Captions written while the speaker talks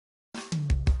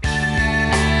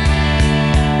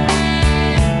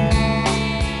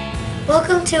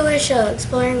Welcome to our show,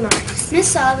 Exploring Mars.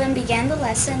 Miss Sullivan began the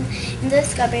lesson in the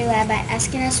Discovery Lab by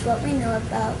asking us what we knew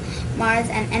about Mars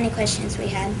and any questions we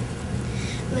had.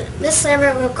 Miss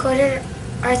Lambert recorded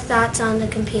our thoughts on the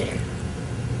computer.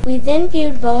 We then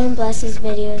viewed Bo and Bless's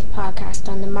video podcast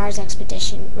on the Mars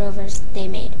expedition rovers they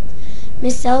made.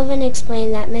 Miss Sullivan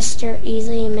explained that Mr.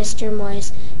 Easley and Mr.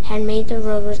 Moyes had made the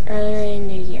rovers earlier in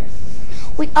the year.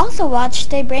 We also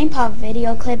watched a BrainPop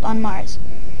video clip on Mars.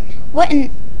 What an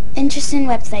interesting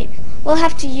website. We'll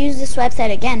have to use this website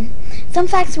again. Some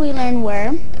facts we learned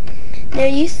were, there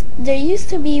used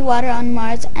to be water on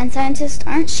Mars and scientists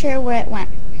aren't sure where it went.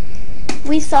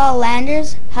 We saw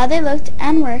landers, how they looked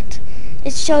and worked.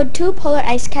 It showed 2 polar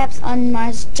ice caps on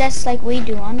Mars just like we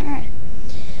do on Earth.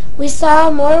 We saw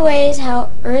more ways how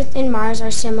Earth and Mars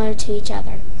are similar to each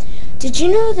other. Did you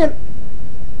know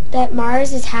that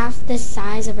Mars is half the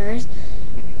size of Earth?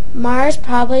 Mars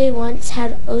probably once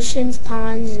had oceans,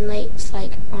 ponds, and lakes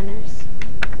like on Earth.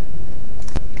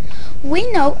 We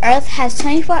know Earth has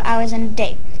 24 hours in a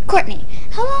day. Courtney,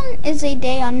 how long is a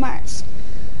day on Mars?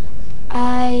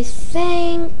 I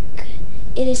think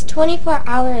it is 24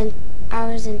 hours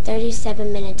and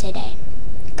 37 minutes a day.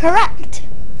 Correct.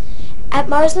 At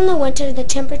Mars in the winter, the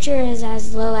temperature is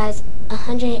as low as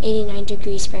 189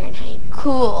 degrees Fahrenheit.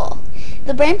 Cool.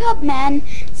 The BrainPop man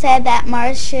said that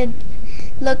Mars should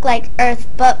look like Earth,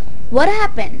 but what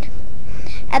happened?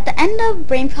 At the end of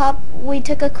BrainPop, we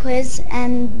took a quiz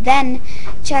and then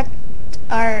checked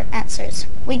our answers.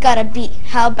 We got a B.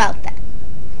 How about that?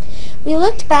 We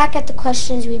looked back at the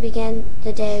questions we began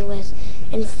the day with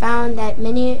and found that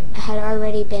many had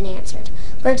already been answered.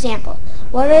 For example,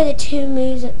 what are the 2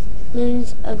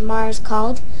 moons of Mars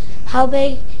called? How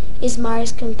big is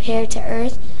Mars compared to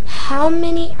Earth? How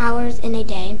many hours in a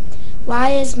day?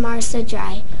 Why is Mars so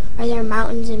dry? Are there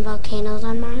mountains and volcanoes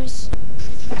on Mars?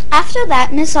 After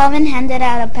that, Miss Sullivan handed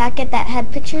out a packet that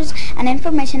had pictures and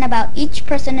information about each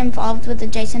person involved with the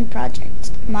Jason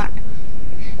Project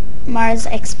Mars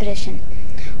expedition.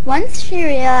 Once she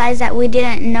realized that we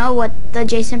didn't know what the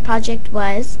Jason Project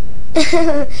was,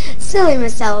 Silly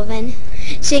Miss Sullivan,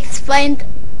 she explained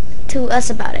to us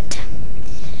about it.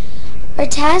 Our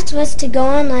task was to go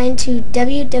online to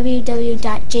www.jason.org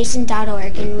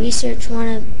and research one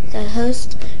of the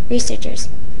host researchers,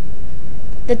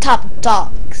 the top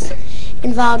dogs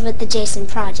involved with the Jason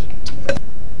Project.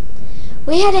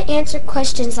 We had to answer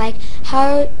questions like,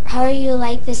 how are you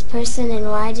like this person and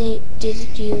why did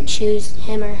you choose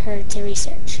him or her to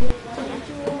research?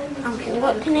 Okay,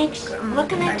 what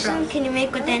connection can you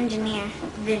make with the engineer?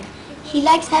 He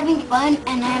likes having fun,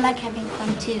 and I like having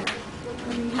fun too.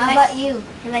 How about you?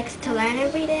 He likes to learn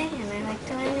every day, and I like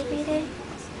to learn every day.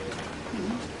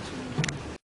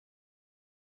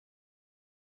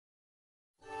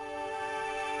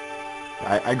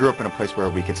 I grew up in a place where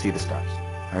we could see the stars.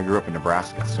 I grew up in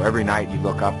Nebraska, so every night you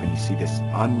look up and you see this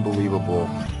unbelievable,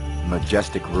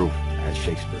 majestic roof, as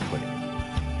Shakespeare put it.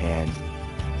 And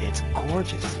it's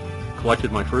gorgeous.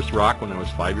 Collected my first rock when I was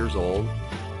 5 years old,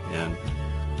 and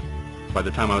by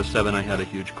the time I was 7 I had a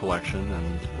huge collection,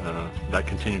 and that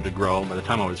continued to grow. By the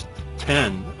time I was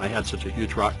 10 I had such a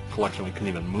huge rock collection we couldn't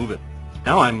even move it.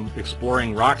 Now I'm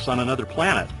exploring rocks on another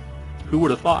planet. Who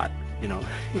would have thought? You know,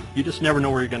 you just never know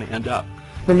where you're going to end up.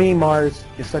 For me, Mars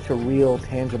is such a real,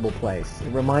 tangible place. It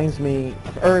reminds me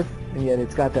of Earth, and yet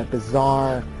it's got that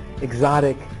bizarre,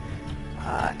 exotic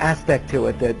aspect to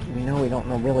it that we don't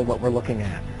know really what we're looking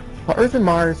at. Well, Earth and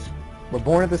Mars were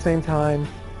born at the same time.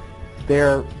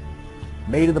 They're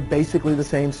made of basically the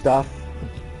same stuff.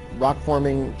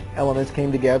 Rock-forming elements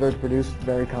came together to produce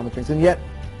very common things, and yet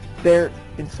they're,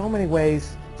 in so many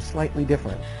ways, slightly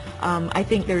different. I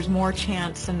think there's more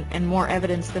chance and more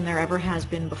evidence than there ever has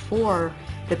been before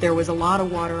that there was a lot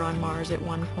of water on Mars at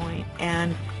one point,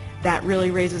 and that really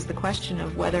raises the question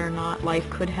of whether or not life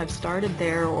could have started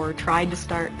there or tried to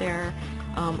start there,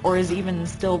 or is even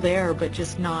still there but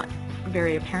just not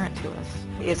very apparent to us.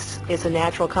 It's a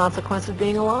natural consequence of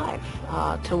being alive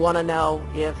to want to know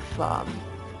if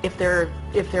there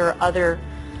are other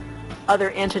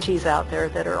entities out there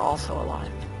that are also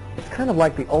alive. It's kind of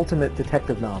like the ultimate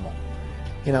detective novel.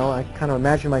 You know, I kind of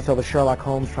imagine myself as Sherlock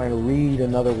Holmes trying to read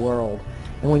another world.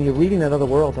 And when you're reading another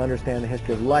world to understand the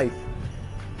history of life,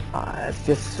 it's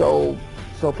just so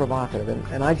provocative.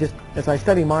 And I just, as I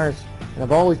study Mars, and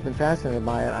I've always been fascinated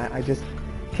by it, I just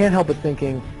can't help but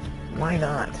thinking, why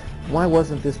not? Why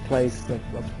wasn't this place a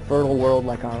fertile world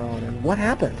like our own? And what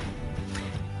happened?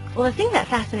 Well, the thing that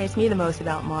fascinates me the most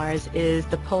about Mars is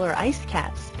the polar ice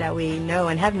caps that we know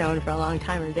and have known for a long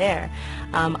time are there.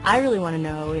 I really want to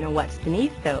know, what's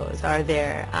beneath those. Are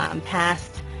there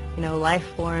past life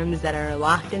forms that are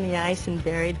locked in the ice and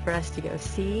buried for us to go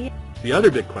see. The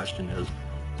other big question is,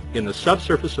 in the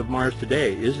subsurface of Mars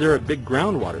today, is there a big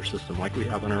groundwater system like we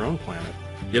have on our own planet?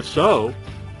 If so,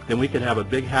 then we could have a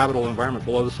big habitable environment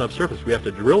below the subsurface. We have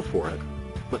to drill for it,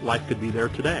 but life could be there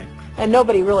today. And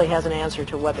nobody really has an answer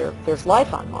to whether there's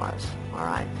life on Mars, all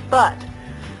right? But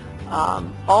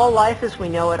all life as we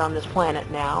know it on this planet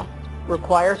now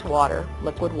requires water,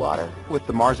 liquid water. With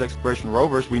the Mars exploration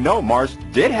rovers, we know Mars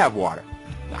did have water.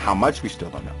 How much, we still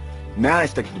don't know. Now I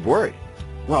start to get worried.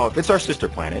 Well, if it's our sister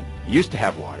planet, it used to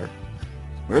have water,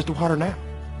 where's the water now?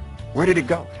 Where did it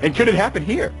go? And could it happen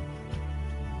here?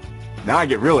 Now I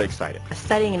get really excited.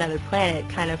 Studying another planet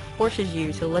kind of forces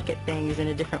you to look at things in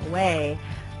a different way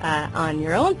on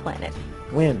your own planet.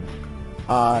 Wind,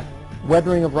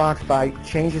 weathering of rocks by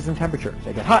changes in temperature.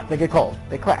 They get hot, they get cold,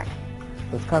 they crack.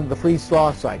 That's kind of the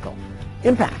freeze-thaw cycle.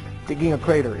 Impact, digging a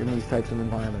crater in these types of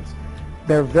environments.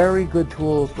 They're very good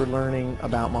tools for learning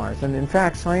about Mars. And in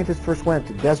fact, scientists first went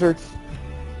to deserts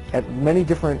at many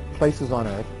different places on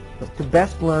Earth to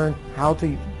best learn how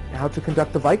to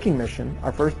conduct the Viking mission,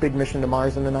 our first big mission to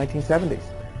Mars in the 1970s.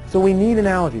 So we need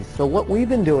analogies. So what we've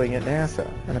been doing at NASA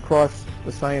and across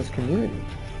the science community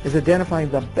is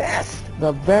identifying the best,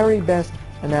 the very best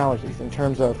analogies in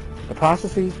terms of the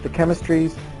processes, the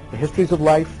chemistries, the histories of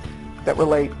life that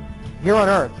relate here on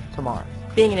Earth to Mars.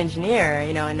 Being an engineer,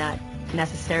 and not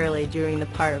necessarily doing the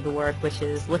part of the work which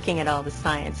is looking at all the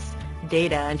science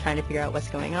data and trying to figure out what's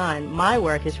going on, my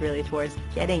work is really towards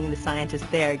getting the scientists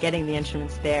there, getting the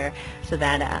instruments there, so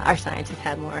that our scientists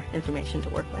have more information to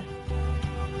work with.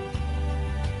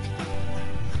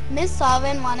 Ms.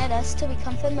 Sullivan wanted us to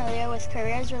become familiar with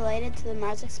careers related to the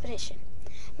Mars expedition.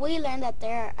 We learned that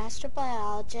there are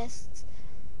astrobiologists,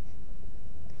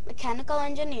 mechanical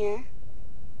engineer,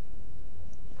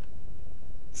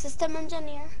 system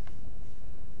engineer,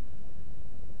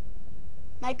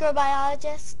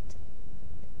 microbiologist,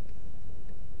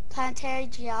 planetary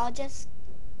geologist,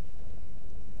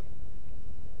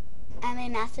 and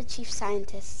a NASA chief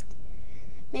scientist.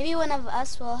 Maybe one of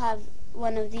us will have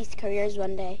one of these careers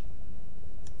one day.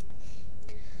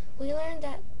 We learned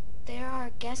that there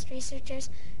are guest researchers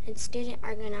and student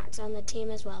Argonauts on the team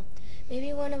as well.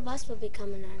 Maybe one of us will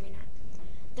become an Argonaut.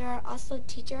 There are also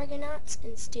teacher Argonauts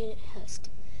and student host.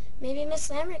 Maybe Miss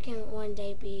Lambert can one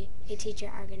day be a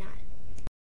teacher Argonaut.